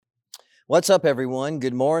What's up, everyone?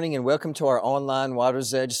 Good morning and welcome to our online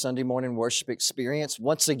Water's Edge Sunday morning worship experience.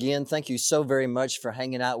 Once again, thank you so very much for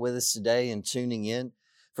hanging out with us today and tuning in.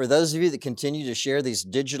 For those of you that continue to share these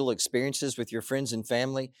digital experiences with your friends and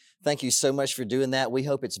family, thank you so much for doing that. We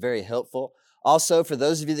hope it's very helpful. Also, for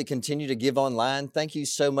those of you that continue to give online, thank you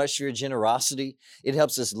so much for your generosity. It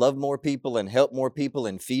helps us love more people and help more people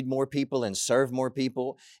and feed more people and serve more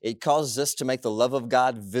people. It causes us to make the love of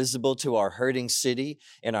God visible to our hurting city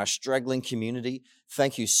and our struggling community.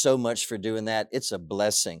 Thank you so much for doing that. It's a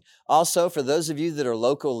blessing. Also, for those of you that are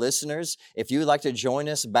local listeners, if you would like to join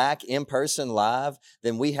us back in person live,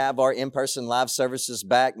 then we have our in-person live services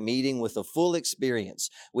back, meeting with a full experience.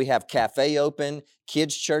 We have cafe open,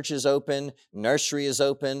 kids' church is open, nursery is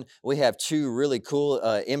open. We have two really cool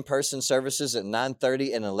in-person services at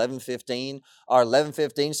 9:30 and 11:15. Our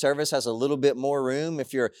 11:15 service has a little bit more room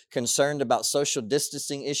if you're concerned about social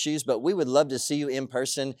distancing issues, but we would love to see you in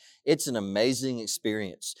person. It's an amazing experience.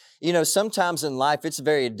 You know, sometimes in life it's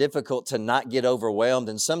very difficult to not get overwhelmed,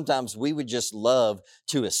 and sometimes we would just love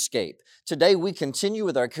to escape. Today we continue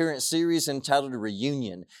with our current series entitled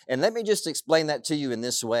Reunion, and let me just explain that to you in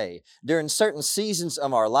this way. During certain seasons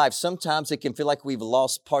of our life, sometimes it can feel like we've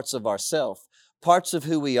lost parts of ourselves, parts of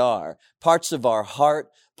who we are, parts of our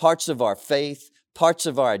heart, parts of our faith, parts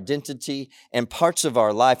of our identity, and parts of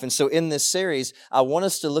our life. And so in this series, I want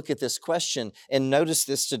us to look at this question and notice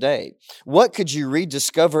this today. What could you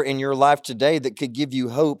rediscover in your life today that could give you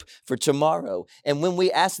hope for tomorrow? And when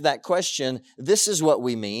we ask that question, this is what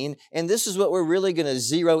we mean, and this is what we're really going to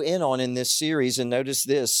zero in on in this series. And notice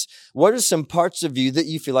this. What are some parts of you that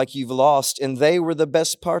you feel like you've lost, and they were the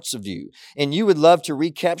best parts of you? And you would love to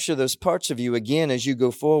recapture those parts of you again as you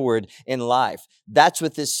go forward in life. That's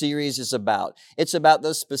what this series is about. It's about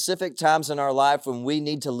those specific times in our life when we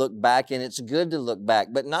need to look back, and it's good to look back,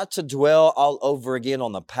 but not to dwell all over again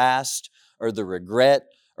on the past or the regret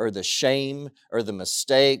or the shame or the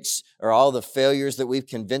mistakes or all the failures that we've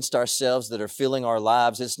convinced ourselves that are filling our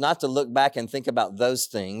lives. It's not to look back and think about those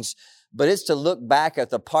things, but it's to look back at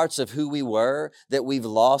the parts of who we were that we've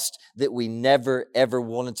lost, that we never, ever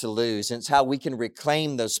wanted to lose. And it's how we can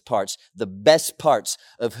reclaim those parts, the best parts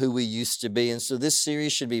of who we used to be. And so this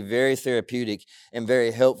series should be very therapeutic and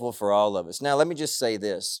very helpful for all of us. Now, let me just say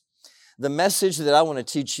this. The message that I want to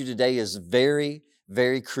teach you today is very,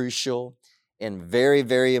 very crucial and very,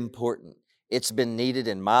 very important. It's been needed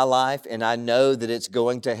in my life, and I know that it's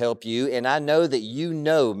going to help you. And I know that you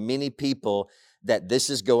know many people that this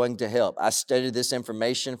is going to help. I studied this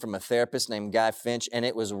information from a therapist named Guy Winch, and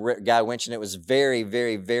it was very,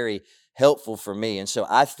 very, very helpful for me. And so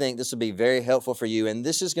I think this will be very helpful for you. And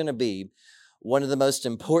this is going to be one of the most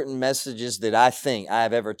important messages that I think I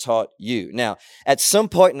have ever taught you. Now, at some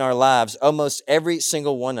point in our lives, almost every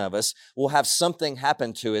single one of us will have something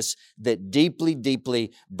happen to us that deeply,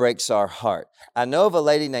 deeply breaks our heart. I know of a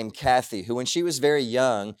lady named Kathy who, when she was very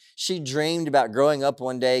young, she dreamed about growing up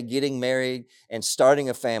one day, getting married, and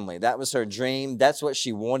starting a family. That was her dream. That's what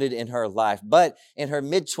she wanted in her life. But in her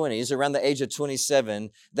mid-20s, around the age of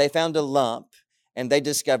 27, they found a lump and they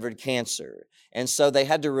discovered cancer. And so they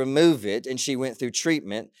had to remove it, and she went through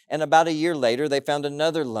treatment. And about a year later, they found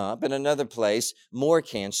another lump in another place, more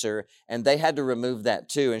cancer, and they had to remove that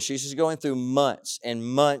too. And she's just going through months and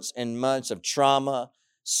months and months of trauma,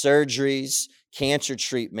 surgeries, cancer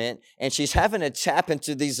treatment, and she's having to tap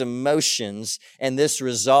into these emotions and this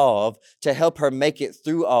resolve to help her make it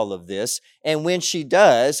through all of this. And when she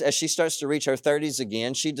does, as she starts to reach her 30s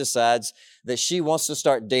again, she decides that she wants to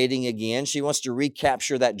start dating again. She wants to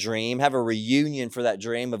recapture that dream, have a reunion for that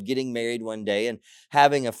dream of getting married one day and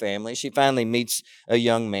having a family. She finally meets a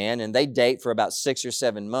young man, and they date for about 6 or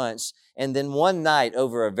 7 months. And then one night,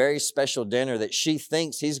 over a very special dinner that she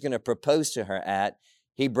thinks he's going to propose to her at,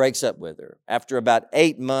 he breaks up with her after about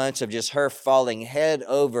 8 months of just her falling head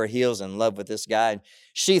over heels in love with this guy. And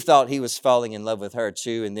she thought he was falling in love with her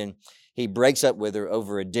too. And then he breaks up with her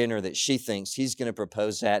over a dinner that she thinks he's going to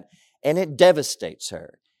propose at. And it devastates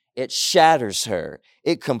her. It shatters her.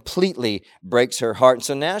 It completely breaks her heart. And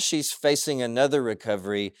so now she's facing another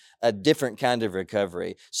recovery, a different kind of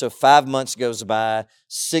recovery. So 5 months goes by,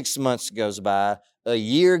 6 months goes by, a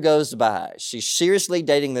year goes by. She's seriously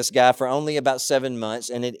dating this guy for only about 7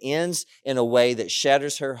 months, and it ends in a way that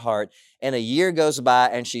shatters her heart. And a year goes by,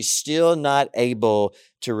 and she's still not able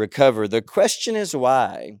to recover. The question is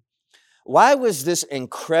why? Why was this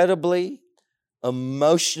incredibly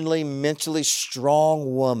emotionally, mentally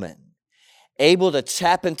strong woman able to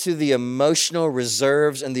tap into the emotional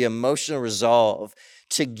reserves and the emotional resolve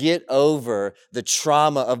to get over the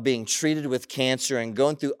trauma of being treated with cancer and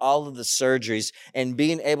going through all of the surgeries and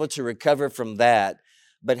being able to recover from that,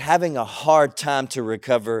 but having a hard time to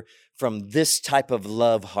recover from this type of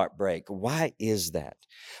love heartbreak. Why is that?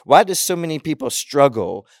 Why do so many people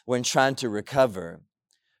struggle when trying to recover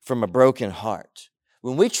from a broken heart?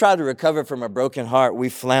 When we try to recover from a broken heart, we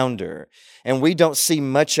flounder and we don't see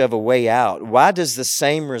much of a way out. Why does the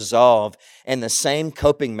same resolve and the same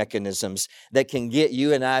coping mechanisms that can get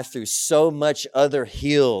you and I through so much other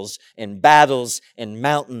hills and battles and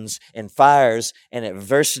mountains and fires and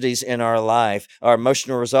adversities in our life, our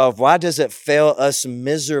emotional resolve, why does it fail us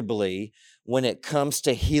miserably when it comes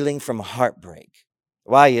to healing from heartbreak?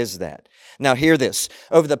 Why is that? Now, hear this.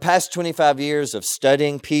 Over the past 25 years of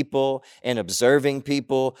studying people and observing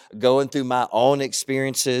people, going through my own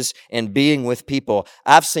experiences and being with people,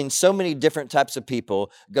 I've seen so many different types of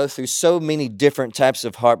people go through so many different types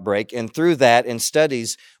of heartbreak. And through that, in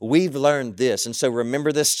studies, we've learned this. And so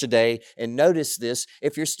remember this today and notice this.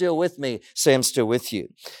 If you're still with me, say I'm still with you.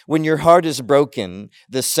 When your heart is broken,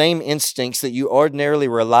 the same instincts that you ordinarily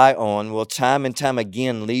rely on will time and time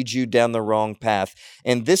again lead you down the wrong path.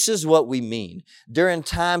 And this is what we mean. During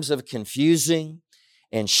times of confusing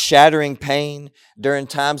and shattering pain, during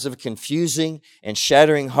times of confusing and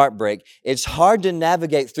shattering heartbreak, it's hard to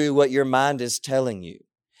navigate through what your mind is telling you.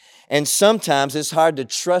 And sometimes it's hard to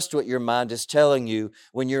trust what your mind is telling you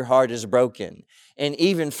when your heart is broken. And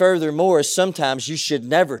even furthermore, sometimes you should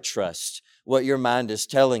never trust what your mind is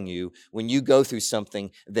telling you when you go through something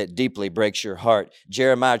that deeply breaks your heart.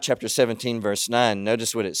 Jeremiah chapter 17, verse 9,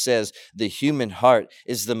 notice what it says. The human heart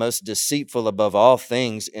is the most deceitful above all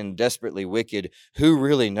things and desperately wicked. Who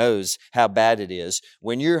really knows how bad it is?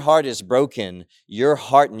 When your heart is broken, your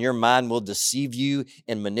heart and your mind will deceive you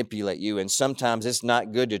and manipulate you. And sometimes it's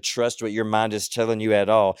not good to trust what your mind is telling you at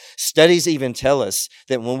all. Studies even tell us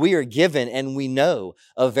that when we are given and we know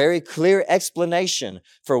a very clear explanation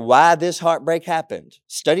for why this heartbreak happened.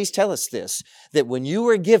 Studies tell us this, that when you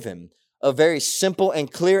were given a very simple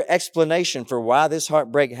and clear explanation for why this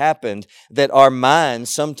heartbreak happened, that our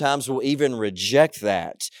minds sometimes will even reject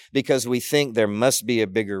that because we think there must be a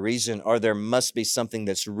bigger reason or there must be something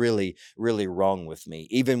that's really, really wrong with me,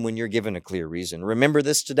 even when you're given a clear reason. Remember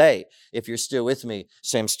this today. If you're still with me,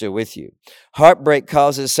 say I'm still with you. Heartbreak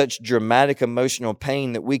causes such dramatic emotional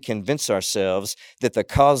pain that we convince ourselves that the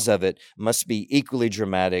cause of it must be equally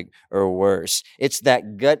dramatic or worse. It's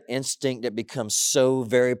that gut instinct that becomes so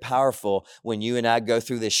very powerful when you and I go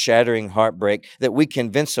through this shattering heartbreak that we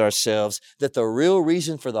convince ourselves that the real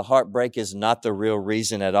reason for the heartbreak is not the real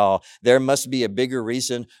reason at all. There must be a bigger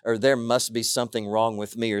reason, or there must be something wrong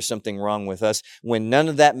with me or something wrong with us, when none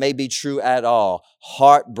of that may be true at all.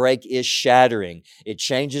 Heartbreak is shattering. It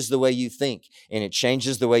changes the way you think and it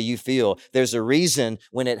changes the way you feel. There's a reason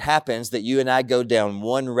when it happens that you and I go down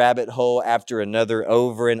one rabbit hole after another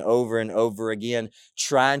over and over and over again,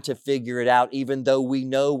 trying to figure it out, even though we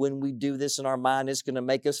know when we do this in our mind, it's going to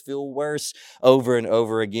make us feel worse over and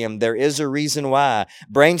over again. There is a reason why.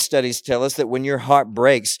 Brain studies tell us that when your heart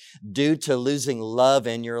breaks due to losing love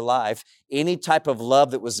in your life, any type of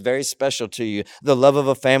love that was very special to you, the love of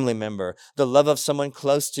a family member, the love of someone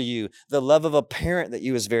close to you, the love of a parent that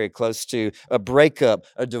you was very close to, a breakup,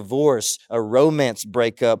 a divorce, a romance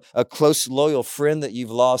breakup, a close, loyal friend that you've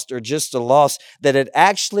lost, or just a loss, that it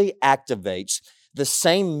actually activates the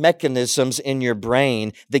same mechanisms in your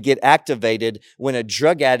brain that get activated when a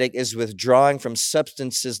drug addict is withdrawing from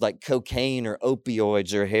substances like cocaine or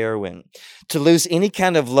opioids or heroin. To lose any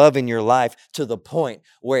kind of love in your life to the point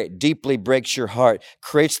where it deeply breaks your heart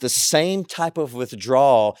creates the same type of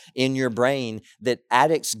withdrawal in your brain that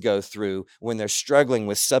addicts go through when they're struggling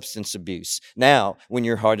with substance abuse. Now, when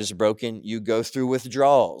your heart is broken, you go through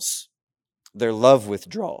withdrawals. They're love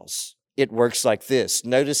withdrawals. It works like this.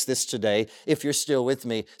 Notice this today. If you're still with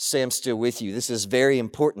me, say I'm still with you. This is very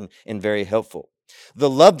important and very helpful. The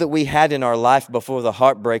love that we had in our life before the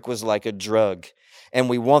heartbreak was like a drug, and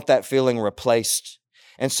we want that feeling replaced.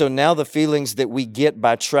 And so now the feelings that we get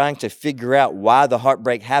by trying to figure out why the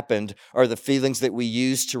heartbreak happened are the feelings that we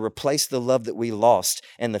use to replace the love that we lost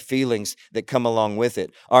and the feelings that come along with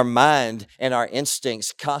it. Our mind and our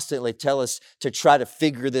instincts constantly tell us to try to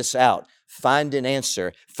figure this out. Find an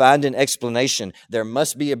answer, find an explanation. There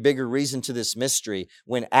must be a bigger reason to this mystery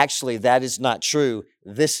when actually that is not true.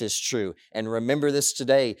 This is true. And remember this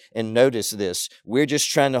today and notice this. We're just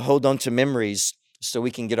trying to hold on to memories so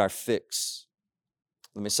we can get our fix.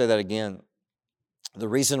 Let me say that again. The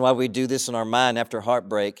reason why we do this in our mind after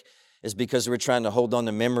heartbreak is because we're trying to hold on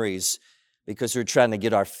to memories, because we're trying to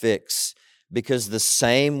get our fix. Because the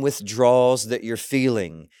same withdrawals that you're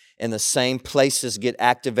feeling and the same places get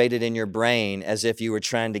activated in your brain as if you were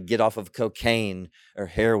trying to get off of cocaine or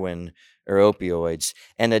heroin or opioids.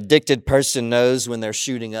 An addicted person knows when they're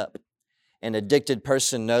shooting up. An addicted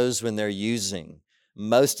person knows when they're using.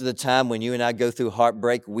 Most of the time when you and I go through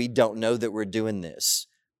heartbreak, we don't know that we're doing this.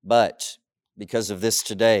 But because of this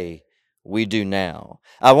today, we do now.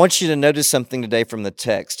 I want you to notice something today from the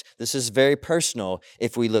text. This is very personal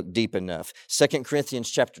if we look deep enough. 2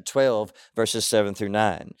 Corinthians chapter 12, verses 7 through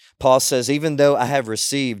 9. Paul says, even though I have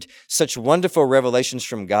received such wonderful revelations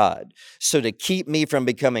from God, so to keep me from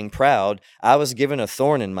becoming proud, I was given a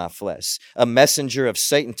thorn in my flesh, a messenger of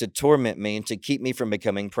Satan to torment me and to keep me from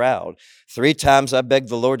becoming proud. 3 times I begged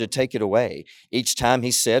the Lord to take it away. Each time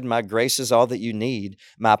he said, my grace is all that you need.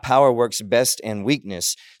 My power works best in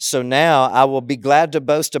weakness. So now I will be glad to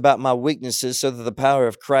boast about my weaknesses so that the power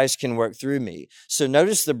of Christ can work through me. So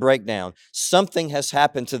notice the breakdown. Something has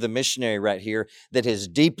happened to the missionary right here that has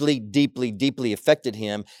deeply, deeply, deeply affected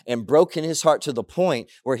him and broken his heart to the point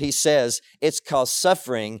where he says, it's caused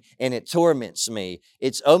suffering and it torments me.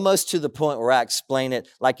 It's almost to the point where I explain it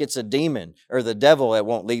like it's a demon or the devil that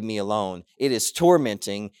won't leave me alone. It is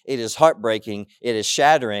tormenting. It is heartbreaking. It is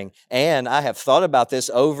shattering. And I have thought about this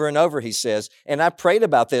over and over, he says, and I prayed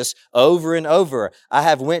about this over and over. I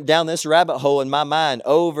have went down this rabbit hole in my mind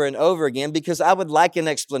over and over again because I would like an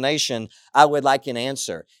explanation. I would like an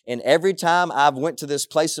answer. And every time I've went to this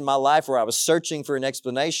place in my life where I was searching for an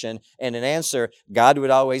explanation and an answer, God would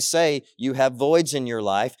always say, you have voids in your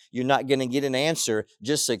life. You're not going to get an answer.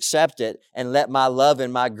 Just accept it and let my love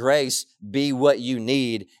and my grace be what you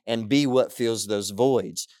need and be what fills those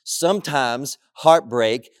voids. Sometimes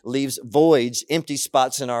heartbreak leaves voids, empty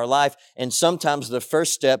spots in our life. And sometimes the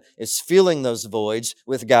first step is filling those voids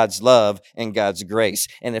with God's love and God's grace.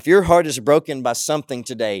 And if your heart is broken by something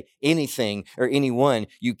today, anything or anyone,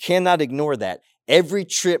 you cannot ignore that. Every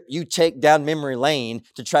trip you take down memory lane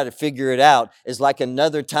to try to figure it out is like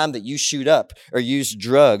another time that you shoot up or use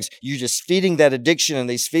drugs. You're just feeding that addiction and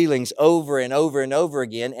these feelings over and over and over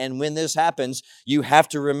again. And when this happens, you have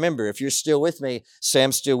to remember, if you're still with me, say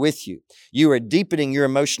I'm still with you. You are deepening your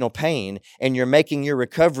emotional pain and you're making your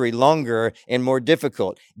recovery longer and more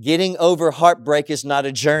difficult. Getting over heartbreak is not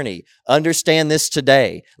a journey. Understand this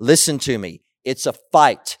today. Listen to me. It's a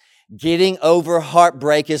fight. Getting over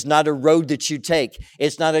heartbreak is not a road that you take.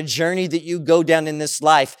 It's not a journey that you go down in this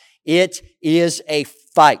life. It is a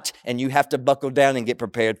fight, and you have to buckle down and get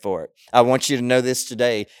prepared for it. I want you to know this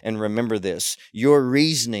today and remember this. Your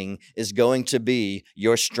reasoning is going to be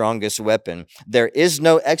your strongest weapon. There is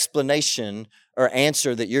no explanation or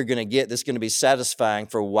answer that you're going to get that's going to be satisfying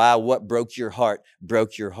for why what broke your heart,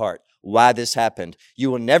 why this happened. You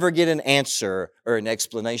will never get an answer or an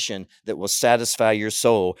explanation that will satisfy your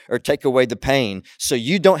soul or take away the pain. So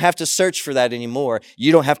you don't have to search for that anymore.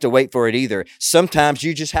 You don't have to wait for it either. Sometimes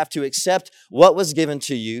you just have to accept what was given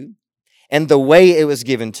to you and the way it was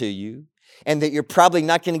given to you, and that you're probably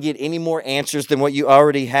not going to get any more answers than what you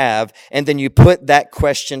already have. And then you put that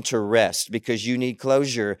question to rest because you need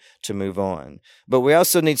closure to move on. But we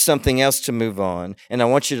also need something else to move on. And I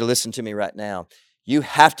want you to listen to me right now. You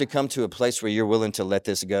have to come to a place where you're willing to let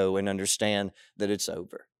this go and understand that it's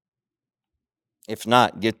over. If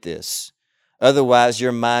not, get this. Otherwise,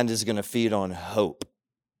 your mind is going to feed on hope.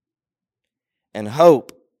 And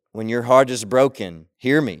hope, when your heart is broken,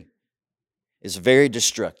 hear me, is very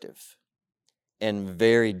destructive and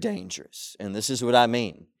very dangerous. And this is what I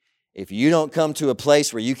mean. If you don't come to a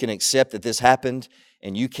place where you can accept that this happened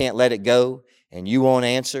and you can't let it go and you want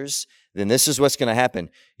answers, then this is what's going to happen.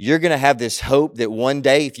 You're going to have this hope that one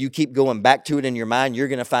day, if you keep going back to it in your mind, you're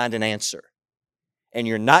going to find an answer. And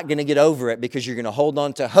you're not going to get over it because you're going to hold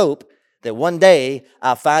on to hope that one day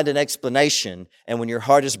I'll find an explanation. And when your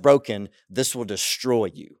heart is broken, this will destroy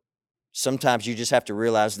you. Sometimes you just have to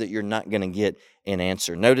realize that you're not going to get an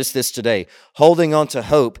answer. Notice this today. Holding on to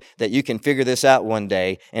hope that you can figure this out one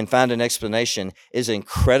day and find an explanation is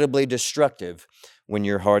incredibly destructive when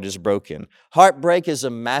your heart is broken. Heartbreak is a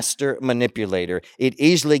master manipulator. It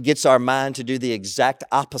easily gets our mind to do the exact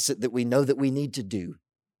opposite that we know that we need to do.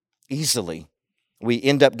 Easily. We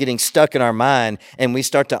end up getting stuck in our mind and we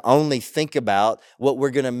start to only think about what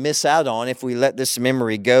we're going to miss out on if we let this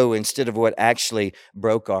memory go instead of what actually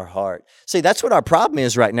broke our heart. See, that's what our problem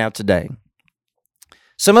is right now today.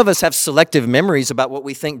 Some of us have selective memories about what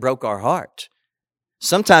we think broke our heart.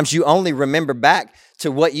 Sometimes you only remember back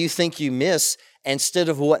to what you think you miss instead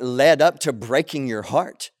of what led up to breaking your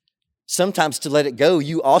heart. Sometimes to let it go,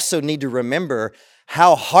 you also need to remember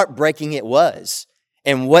how heartbreaking it was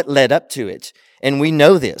and what led up to it. And we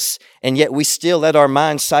know this, and yet we still let our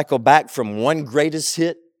minds cycle back from one greatest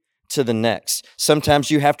hit to the next.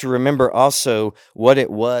 Sometimes you have to remember also what it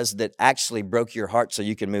was that actually broke your heart so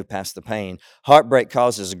you can move past the pain. Heartbreak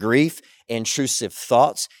causes grief, intrusive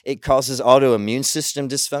thoughts. It causes autoimmune system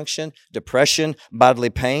dysfunction, depression, bodily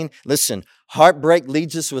pain. Listen, heartbreak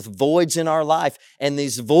leads us with voids in our life, and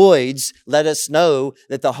these voids let us know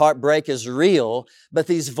that the heartbreak is real, but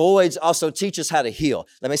these voids also teach us how to heal.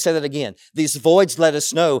 Let me say that again. These voids let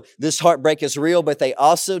us know this heartbreak is real, but they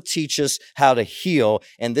also teach us how to heal,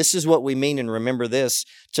 and this is what we mean, and remember this,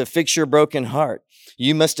 to fix your broken heart.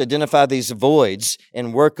 You must identify these voids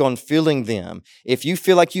and work on filling them. If you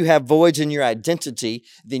feel like you have voids in your identity,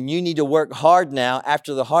 then you need to work hard now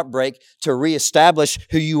after the heartbreak to reestablish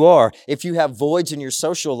who you are. If you have voids in your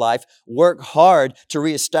social life, work hard to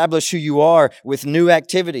reestablish who you are with new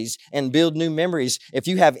activities and build new memories. If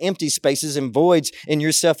you have empty spaces and voids in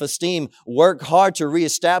your self-esteem, work hard to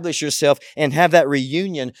reestablish yourself and have that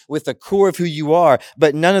reunion with the core of who you are.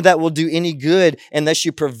 But none of that will do any good unless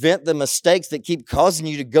you prevent the mistakes that keep causing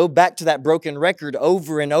you to go back to that broken record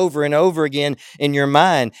over and over and over again in your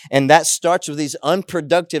mind. And that starts with these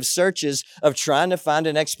unproductive searches of trying to find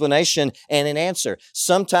an explanation and an answer.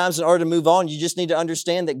 Sometimes in order to move on, you just need to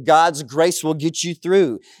understand that God's grace will get you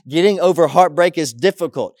through. Getting over heartbreak is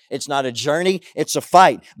difficult. It's not a journey, it's a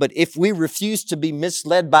fight. But if we refuse to be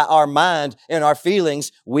misled by our mind and our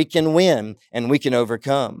feelings, we can win and we can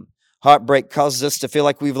overcome. Heartbreak causes us to feel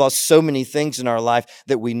like we've lost so many things in our life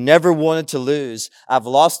that we never wanted to lose. I've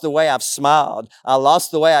lost the way I've smiled. I lost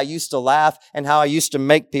the way I used to laugh and how I used to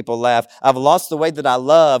make people laugh. I've lost the way that I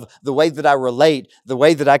love, the way that I relate, the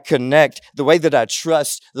way that I connect, the way that I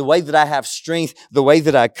trust, the way that I have strength, the way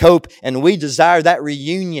that I cope. And we desire that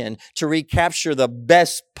reunion to recapture the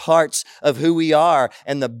best parts of who we are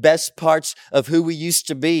and the best parts of who we used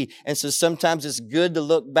to be. And so sometimes it's good to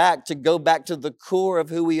look back, to go back to the core of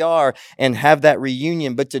who we are and have that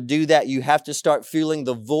reunion. But to do that, you have to start feeling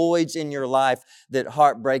the voids in your life that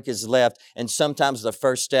heartbreak has left. And sometimes the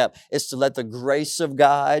first step is to let the grace of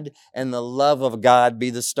God and the love of God be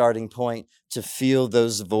the starting point to feel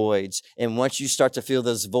those voids. And once you start to feel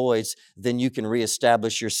those voids, then you can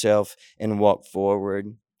reestablish yourself and walk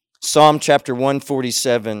forward. Psalm chapter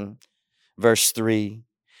 147, verse 3.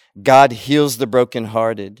 God heals the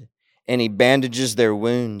brokenhearted, and He bandages their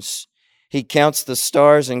wounds. He counts the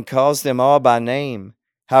stars and calls them all by name.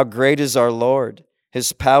 How great is our Lord!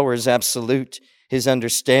 His power is absolute. His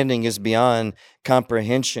understanding is beyond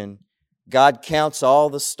comprehension. God counts all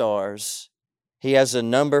the stars. He has a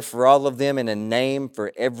number for all of them and a name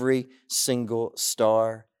for every single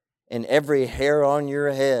star. And every hair on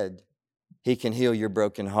your head, He can heal your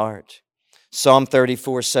broken heart. Psalm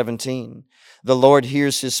 34:17. The Lord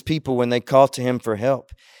hears His people when they call to Him for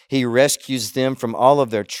help. He rescues them from all of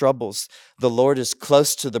their troubles. The Lord is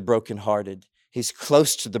close to the brokenhearted. He's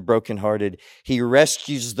close to the brokenhearted. He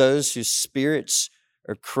rescues those whose spirits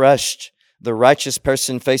are crushed. The righteous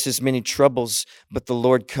person faces many troubles, but the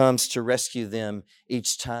Lord comes to rescue them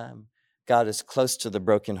each time. God is close to the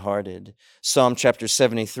brokenhearted. Psalm chapter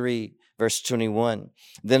 73, verse 21.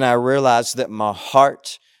 Then I realized that my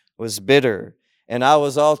heart was bitter and I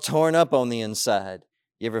was all torn up on the inside.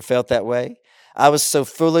 You ever felt that way? I was so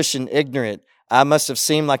foolish and ignorant. I must have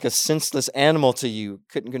seemed like a senseless animal to you,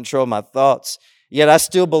 couldn't control my thoughts. Yet I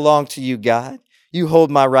still belong to you, God. You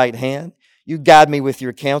hold my right hand. You guide me with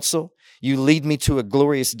your counsel. You lead me to a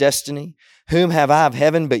glorious destiny. Whom have I of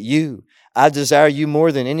heaven but you? I desire you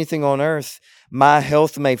more than anything on earth. My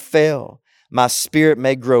health may fail. My spirit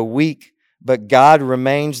may grow weak, but God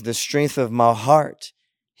remains the strength of my heart.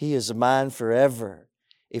 He is mine forever.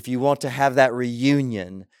 If you want to have that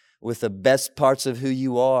reunion with the best parts of who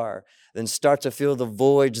you are, then start to fill the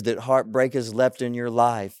voids that heartbreak has left in your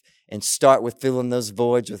life and start with filling those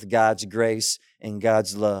voids with God's grace and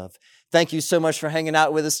God's love. Thank you so much for hanging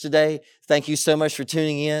out with us today. Thank you so much for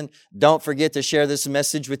tuning in. Don't forget to share this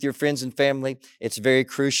message with your friends and family. It's very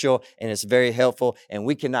crucial and it's very helpful, and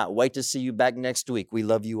we cannot wait to see you back next week. We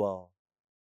love you all.